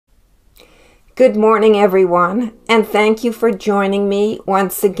Good morning, everyone, and thank you for joining me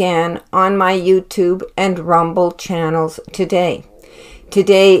once again on my YouTube and Rumble channels today.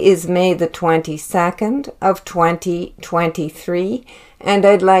 Today is May the 22nd of 2023, and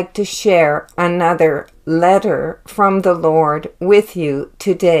I'd like to share another letter from the Lord with you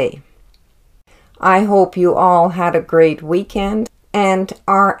today. I hope you all had a great weekend and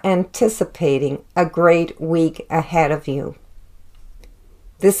are anticipating a great week ahead of you.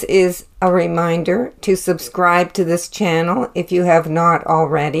 This is a reminder to subscribe to this channel if you have not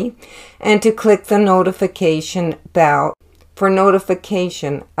already, and to click the notification bell for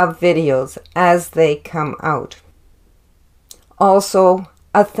notification of videos as they come out. Also,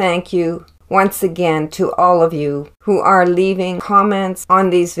 a thank you once again to all of you who are leaving comments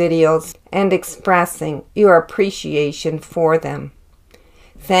on these videos and expressing your appreciation for them.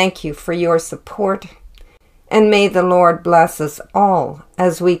 Thank you for your support. And may the Lord bless us all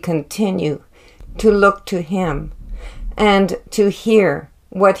as we continue to look to Him and to hear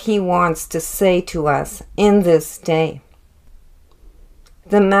what He wants to say to us in this day.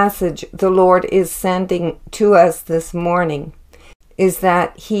 The message the Lord is sending to us this morning is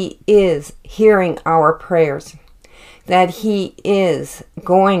that He is hearing our prayers, that He is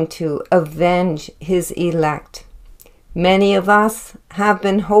going to avenge His elect. Many of us have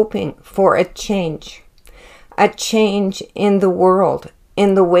been hoping for a change in the world,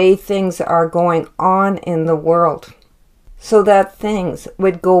 in the way things are going on in the world, so that things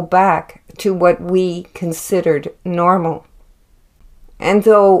would go back to what we considered normal. And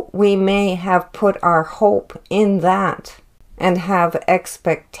though we may have put our hope in that and have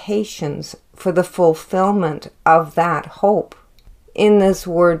expectations for the fulfillment of that hope, in this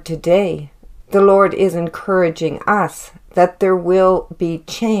word today, the Lord is encouraging us that there will be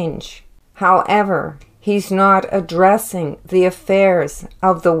change. However, He's not addressing the affairs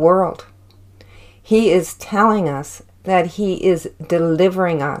of the world. He is telling us that He is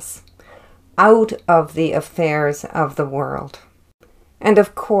delivering us out of the affairs of the world. And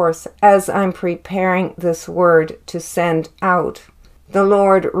of course, as I'm preparing this word to send out, the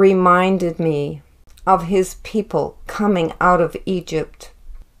Lord reminded me of His people coming out of Egypt.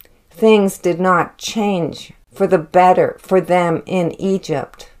 Things did not change for the better for them in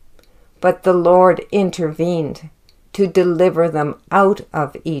Egypt, but the Lord intervened to deliver them out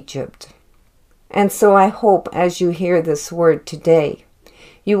of Egypt. And so I hope as you hear this word today,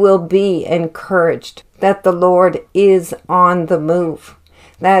 you will be encouraged that the Lord is on the move,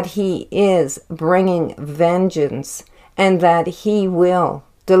 that He is bringing vengeance, and that He will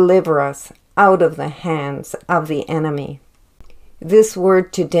deliver us out of the hands of the enemy. This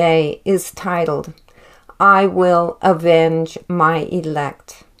word today is titled, I Will Avenge My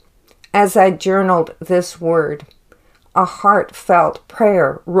Elect. As I journaled this word, a heartfelt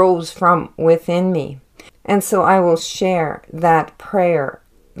prayer rose from within me, and so I will share that prayer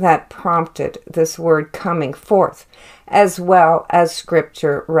that prompted this word coming forth, as well as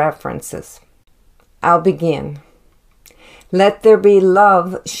scripture references. I'll begin. Let there be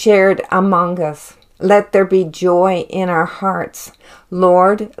love shared among us. Let there be joy in our hearts.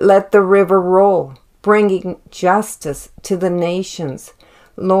 Lord, let the river roll, bringing justice to the nations.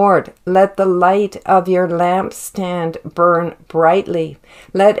 Lord, let the light of your lampstand burn brightly.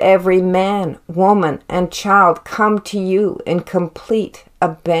 Let every man, woman, and child come to you in complete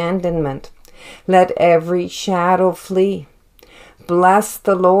abandonment. Let every shadow flee. Bless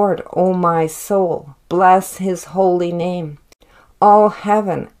the Lord, O my soul. Bless His holy name. All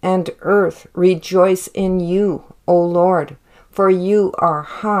heaven and earth rejoice in you, O Lord. For you are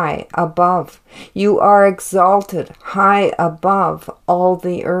high above. You are exalted high above all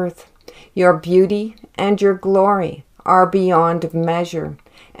the earth. Your beauty and your glory are beyond measure,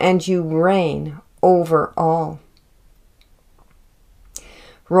 and you reign over all.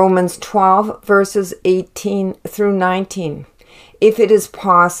 Romans 12, verses 18 through 19. If it is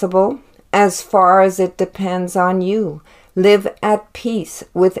possible, as far as it depends on you, live at peace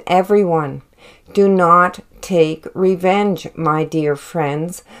with everyone. Do not take revenge, my dear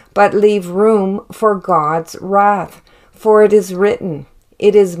friends, but leave room for God's wrath. For it is written,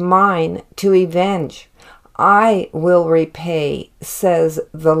 it is mine to avenge. I will repay, says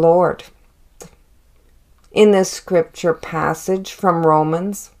the Lord. In this scripture passage from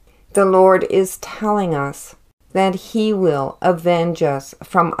Romans, the Lord is telling us that He will avenge us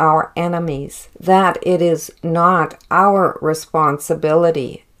from our enemies, that it is not our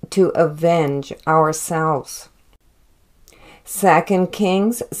responsibility to avenge ourselves. 2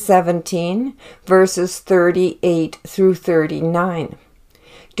 Kings 17, verses 38 through 39.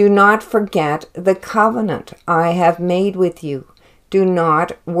 Do not forget the covenant I have made with you. Do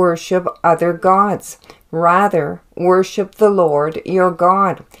not worship other gods. Rather, worship the Lord your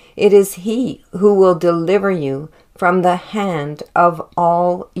God. It is He who will deliver you from the hand of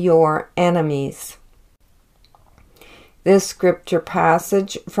all your enemies. This scripture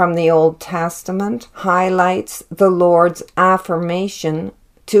passage from the Old Testament highlights the Lord's affirmation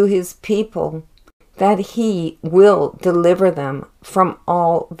to His people that He will deliver them from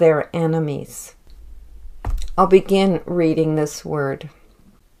all their enemies. I'll begin reading this word.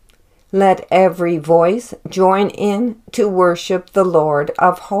 Let every voice join in to worship the Lord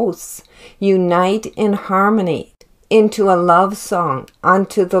of hosts. Unite in harmony into a love song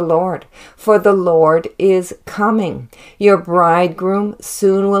unto the Lord, for the Lord is coming. Your bridegroom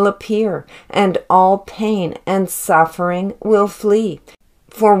soon will appear, and all pain and suffering will flee.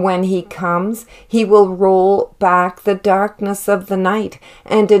 For when He comes, He will roll back the darkness of the night,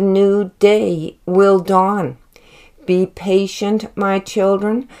 and a new day will dawn. Be patient, my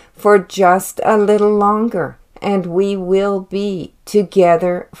children, for just a little longer, and we will be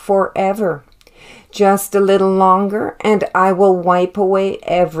together forever. Just a little longer, and I will wipe away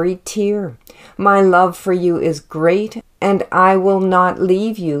every tear. My love for you is great, and I will not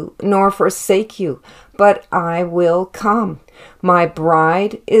leave you nor forsake you, but I will come. My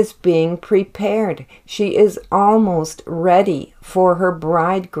bride is being prepared. She is almost ready for her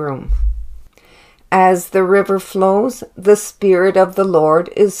bridegroom. As the river flows, the Spirit of the Lord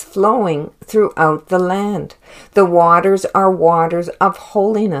is flowing throughout the land. The waters are waters of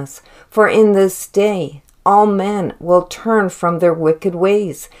holiness, for in this day all men will turn from their wicked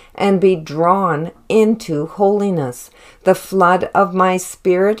ways and be drawn into holiness. The flood of my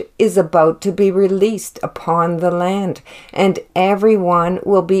Spirit is about to be released upon the land, and everyone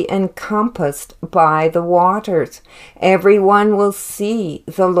will be encompassed by the waters. Everyone will see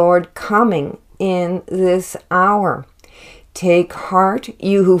the Lord coming in this hour. Take heart,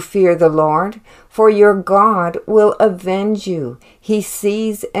 you who fear the Lord, for your God will avenge you. He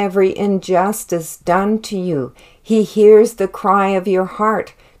sees every injustice done to you. He hears the cry of your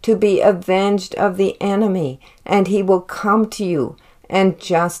heart to be avenged of the enemy, and He will come to you and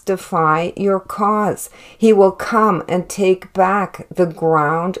justify your cause. He will come and take back the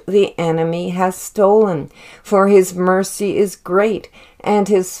ground the enemy has stolen, for His mercy is great, and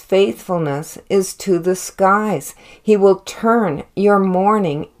His faithfulness is to the skies. He will turn your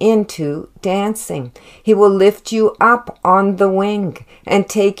mourning into dancing. He will lift you up on the wing and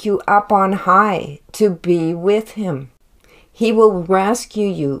take you up on high to be with Him. He will rescue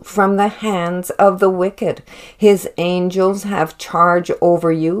you from the hands of the wicked. His angels have charge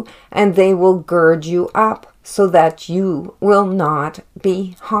over you, and they will gird you up so that you will not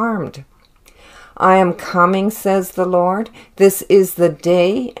be harmed. I am coming, says the Lord. This is the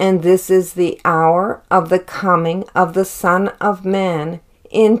day, and this is the hour of the coming of the Son of Man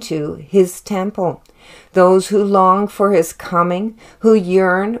into His temple. Those who long for His coming, who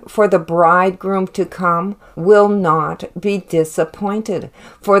yearn for the bridegroom to come, will not be disappointed,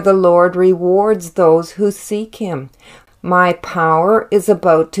 for the Lord rewards those who seek Him. My power is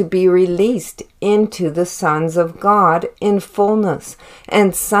about to be released into the sons of God in fullness,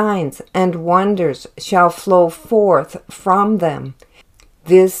 and signs and wonders shall flow forth from them.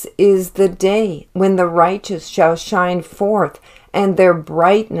 This is the day when the righteous shall shine forth, and their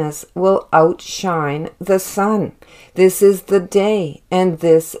brightness will outshine the sun. This is the day, and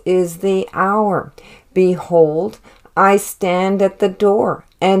this is the hour. Behold, I stand at the door,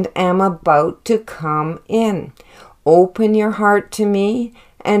 and am about to come in. Open your heart to me,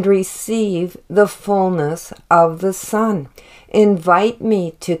 and receive the fullness of the Son. Invite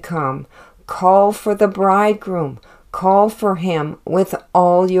me to come. Call for the bridegroom. Call for Him with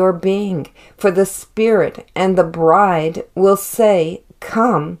all your being, for the Spirit and the bride will say,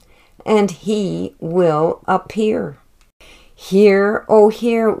 Come, and He will appear. Hear, O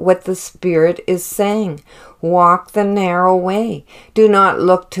hear what the Spirit is saying. Walk the narrow way. Do not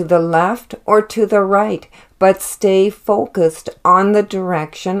look to the left or to the right, but stay focused on the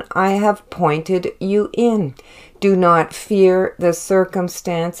direction I have pointed you in. Do not fear the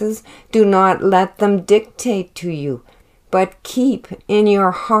circumstances. Do not let them dictate to you, but keep in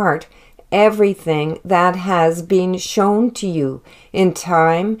your heart everything that has been shown to you. In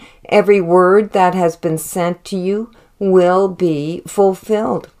time, every word that has been sent to you will be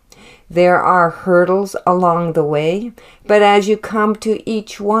fulfilled. There are hurdles along the way, but as you come to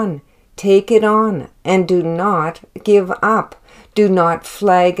each one, take it on and do not give up. Do not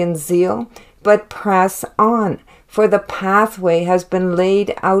flag in zeal, but press on, for the pathway has been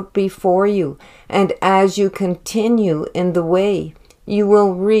laid out before you, and as you continue in the way, you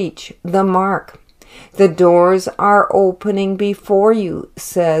will reach the mark. The doors are opening before you,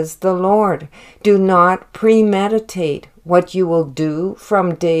 says the Lord. Do not premeditate what you will do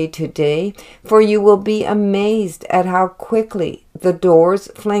from day to day, for you will be amazed at how quickly the doors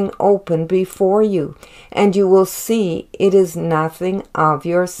fling open before you, and you will see it is nothing of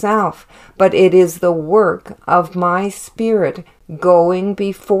yourself, but it is the work of my Spirit going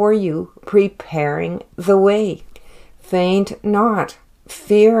before you, preparing the way. Faint not,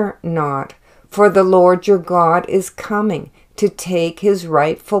 fear not, for the Lord your God is coming to take his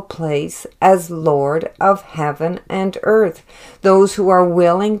rightful place as Lord of heaven and earth. Those who are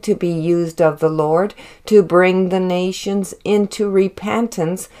willing to be used of the Lord to bring the nations into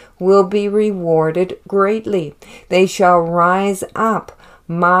repentance will be rewarded greatly. They shall rise up,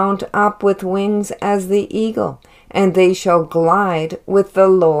 mount up with wings as the eagle, and they shall glide with the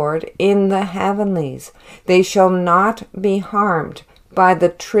Lord in the heavenlies. They shall not be harmed by the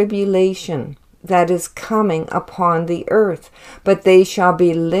tribulation that is coming upon the earth, but they shall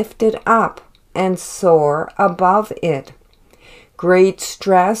be lifted up and soar above it. Great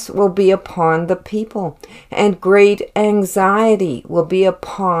stress will be upon the people, and great anxiety will be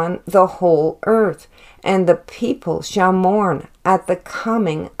upon the whole earth, and the people shall mourn at the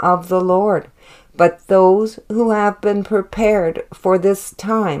coming of the Lord. But those who have been prepared for this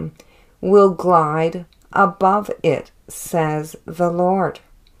time will glide above it, says the Lord.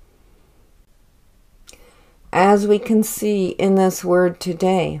 As we can see in this word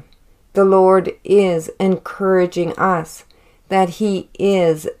today, the Lord is encouraging us that he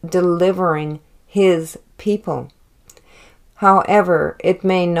is delivering his people. However, it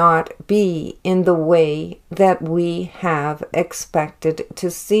may not be in the way that we have expected to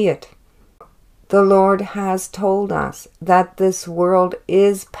see it. The Lord has told us that this world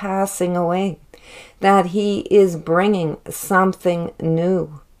is passing away, that he is bringing something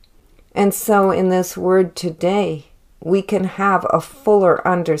new. And so in this word today, we can have a fuller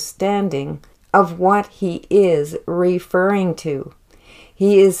understanding of what he is referring to.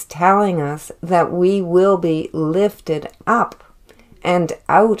 He is telling us that we will be lifted up and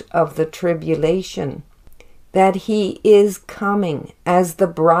out of the tribulation, that he is coming as the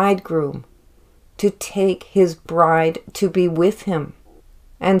bridegroom to take his bride to be with him.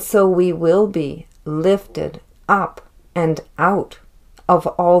 And so we will be lifted up and out of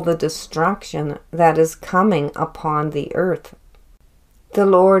all the destruction that is coming upon the earth. The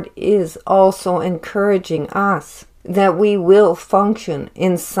Lord is also encouraging us that we will function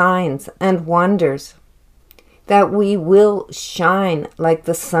in signs and wonders, that we will shine like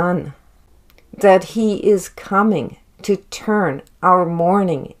the sun, that he is coming to turn our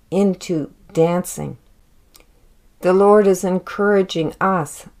mourning into dancing. The Lord is encouraging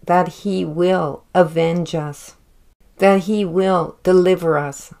us that he will avenge us, that he will deliver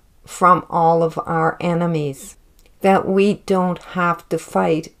us from all of our enemies, that we don't have to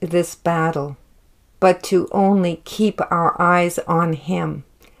fight this battle, but to only keep our eyes on him,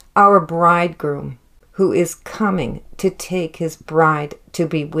 our bridegroom, who is coming to take his bride to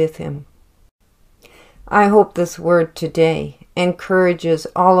be with him. I hope this word today encourages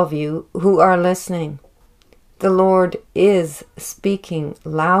all of you who are listening. The Lord is speaking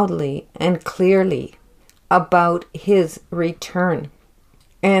loudly and clearly about his return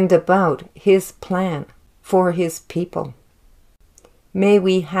and about his plan for his people. May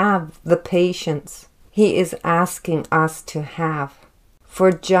we have the patience he is asking us to have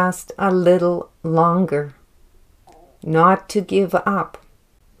for just a little longer, not to give up,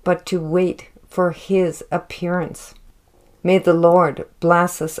 but to wait for his appearance. May the Lord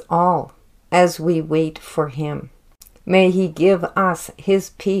bless us all as we wait for him. May he give us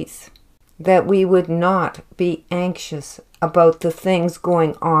his peace, that we would not be anxious about the things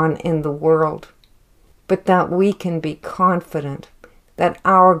going on in the world, but that we can be confident that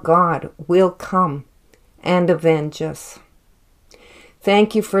our God will come and avenge us.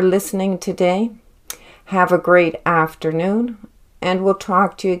 Thank you for listening today. Have a great afternoon, and we'll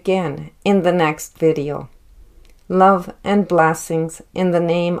talk to you again in the next video. Love and blessings in the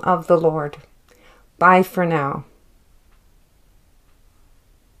name of the Lord. Bye for now.